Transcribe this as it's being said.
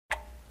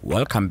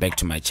Welcome back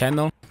to my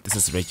channel. This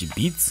is Reggie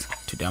Beatz.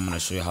 Today I'm going to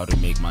show you how to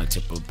make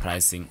multiple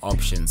pricing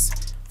options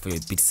for your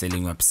Beatz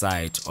selling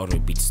website or a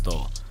Beatz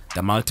store.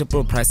 The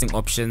multiple pricing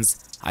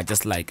options are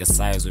just like a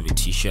size of a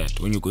t-shirt.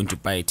 When you're going to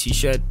buy a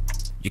t-shirt,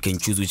 you can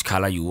choose which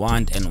color you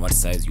want and what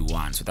size you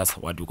want. So that's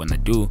what we're gonna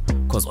do,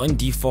 because on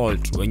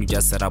default, when you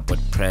just set up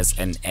WordPress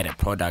and add a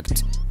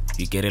product,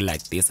 you get it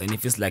like this. And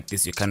if it's like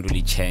this, you can't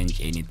really change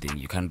anything.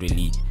 You can't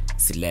really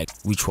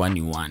select which one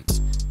you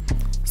want.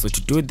 So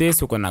to do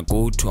this, we're gonna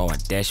go to our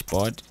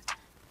dashboard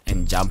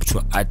and jump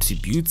to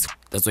attributes.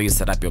 That's where you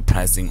set up your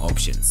pricing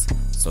options.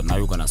 So now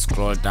you're gonna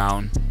scroll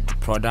down to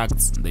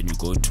products, and then you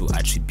go to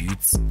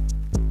attributes.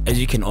 As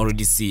you can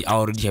already see, I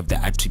already have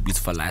the attributes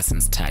for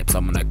license type, so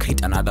I'm gonna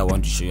create another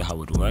one to show you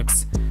how it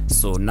works.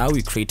 So now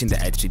we're creating the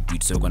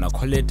attribute, so we're gonna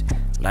call it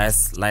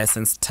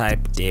license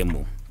type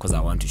demo, because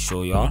I want to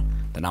show y'all.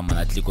 Then I'm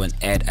gonna click on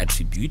add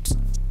attribute.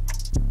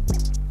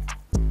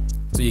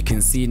 So you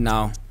can see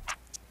now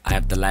I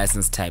have the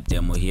license type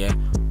demo here.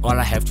 All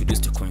I have to do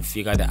is to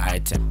configure the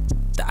item.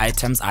 The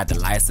items are the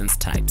license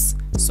types.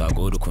 So I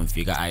go to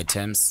configure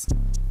items,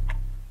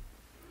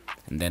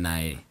 and then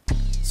I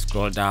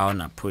scroll down,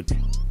 I put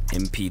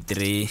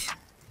MP3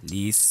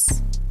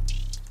 lease,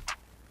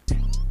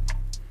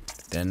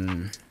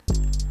 then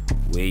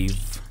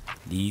wave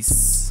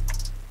lease,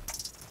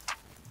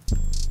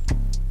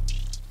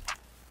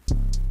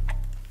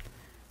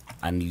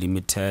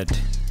 unlimited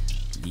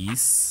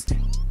lease,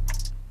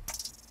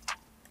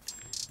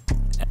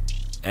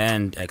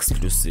 and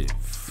exclusive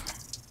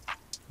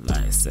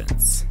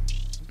license.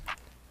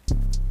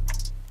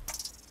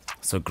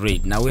 So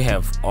great, now we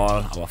have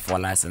all our 4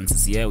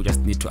 licenses here. We just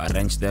need to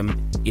arrange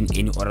them in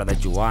any order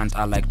that you want.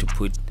 I like to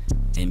put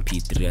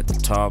MP3 at the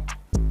top,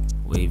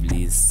 wave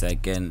lease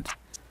second,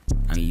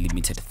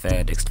 unlimited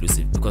third,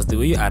 exclusive, because the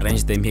way you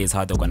arrange them here is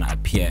how they're gonna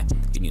appear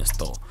in your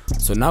store.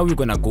 So now we're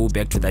gonna go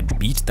back to that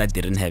beat that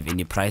didn't have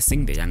any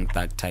pricing, the Young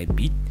Thug type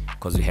beat,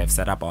 because we have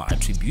set up our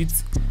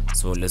attributes.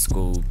 So let's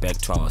go back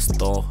to our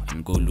store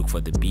and go look for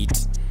the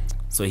beat.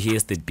 So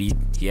here's the beat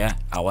here.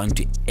 I want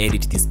to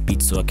edit this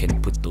beat so I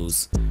can put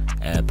those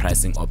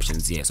pricing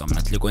options here. So I'm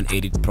gonna click on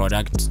edit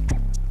product,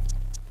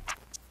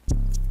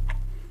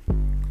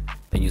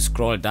 then you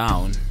scroll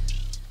down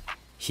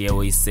here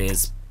where it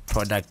says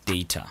product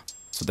data.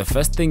 So the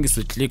first thing is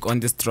to click on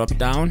this drop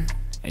down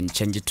and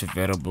change it to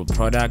variable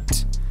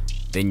product.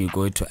 Then you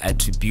go to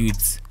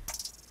attributes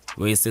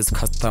where it says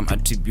custom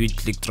attribute,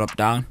 click drop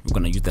down. We're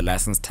gonna use the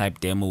license type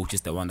demo, which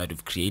is the one that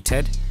we've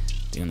created.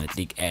 Then I'm gonna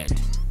click add.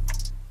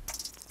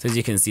 So as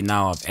you can see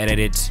now, I've added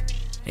it,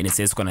 and it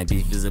says it's gonna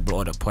be visible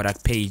on the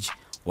product page.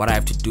 What I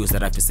have to do is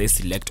that I have to say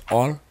select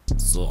all,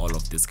 so all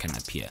of this can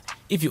appear.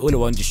 If you only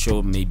want to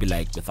show maybe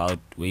like without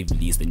wave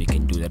lease, then you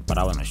can do that, but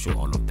I want to show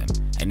all of them.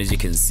 And as you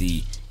can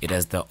see, it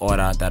has the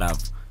order that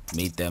I've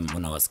made them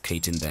when I was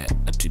creating the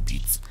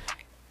attributes.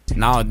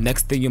 Now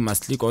next thing, you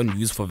must click on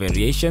use for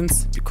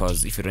variations,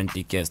 because if you don't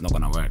click here, it's not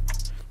gonna work.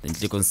 Then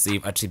click on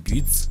save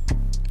attributes.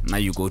 Now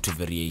you go to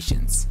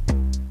variations,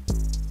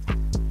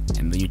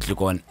 and then you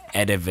click on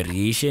add a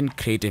variation,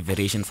 create a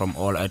variation from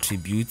all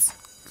attributes,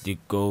 click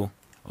go,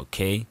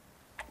 okay,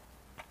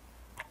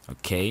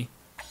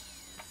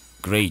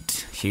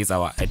 great. Here's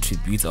our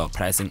attributes, our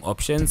pricing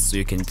options. So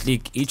you can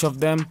click each of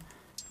them,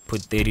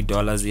 put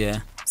 $30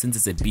 here. Since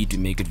it's a beat, we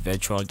make it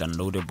virtual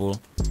downloadable.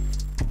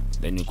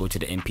 Then you go to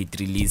the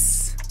MP3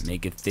 lease,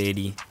 make it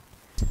 30.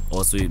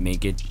 Also you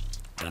make it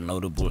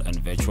downloadable and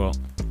virtual.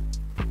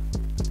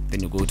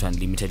 Then you go to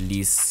unlimited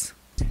lease,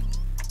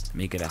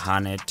 make it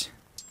 100,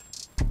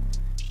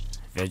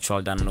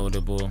 virtual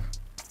downloadable,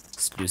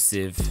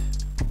 exclusive,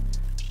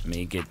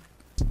 make it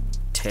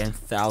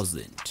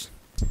 10,000.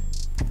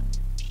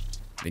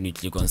 Then you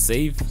click on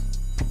save.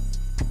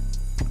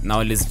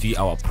 Now let's view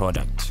our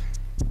product.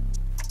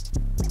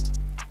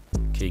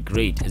 Okay,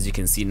 great. As you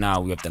can see now,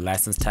 we have the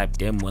license type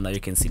demo. Now you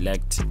can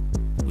select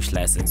which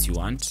license you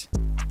want,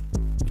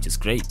 which is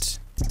great.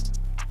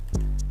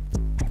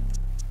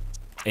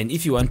 And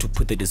if you want to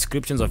put the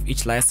descriptions of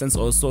each license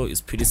also,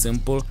 it's pretty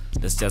simple.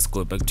 Let's just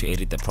go back to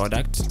edit the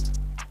product.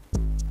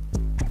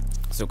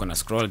 So we're gonna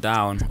scroll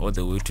down all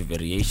the way to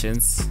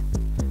variations,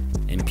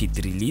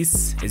 MP3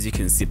 lease. As you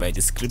can see by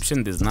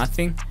description, there's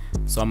nothing.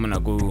 So I'm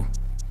gonna go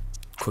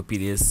copy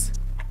this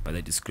by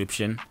the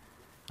description.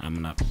 I'm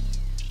gonna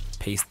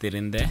paste it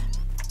in there.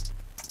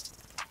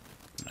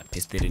 I'm gonna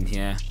paste it in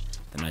here.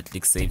 Then I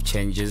click save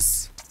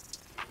changes.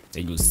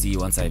 Then you'll see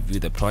once I view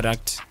the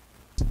product.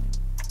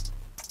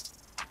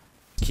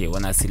 Okay,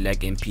 when I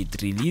select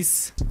MP3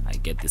 lease, I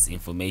get this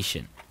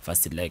information. If I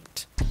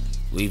select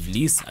wave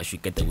lease, I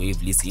should get the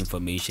wave lease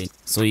information.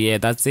 So yeah,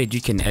 that's it.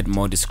 You can add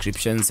more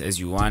descriptions as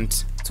you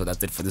want. So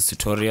that's it for this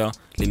tutorial.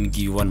 Let me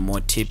give you one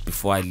more tip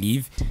before I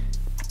leave.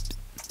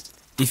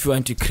 If you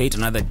want to create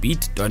another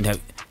beat, you don't have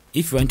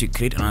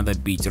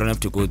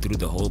to go through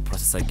the whole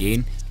process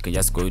again. You can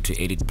just go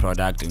to edit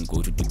product and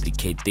go to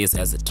duplicate this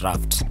as a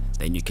draft.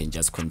 Then you can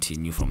just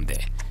continue from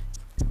there,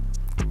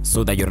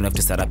 so that you don't have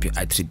to set up your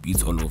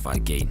attributes all over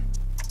again.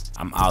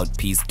 I'm out.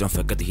 Peace. Don't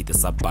forget to hit the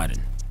sub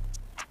button.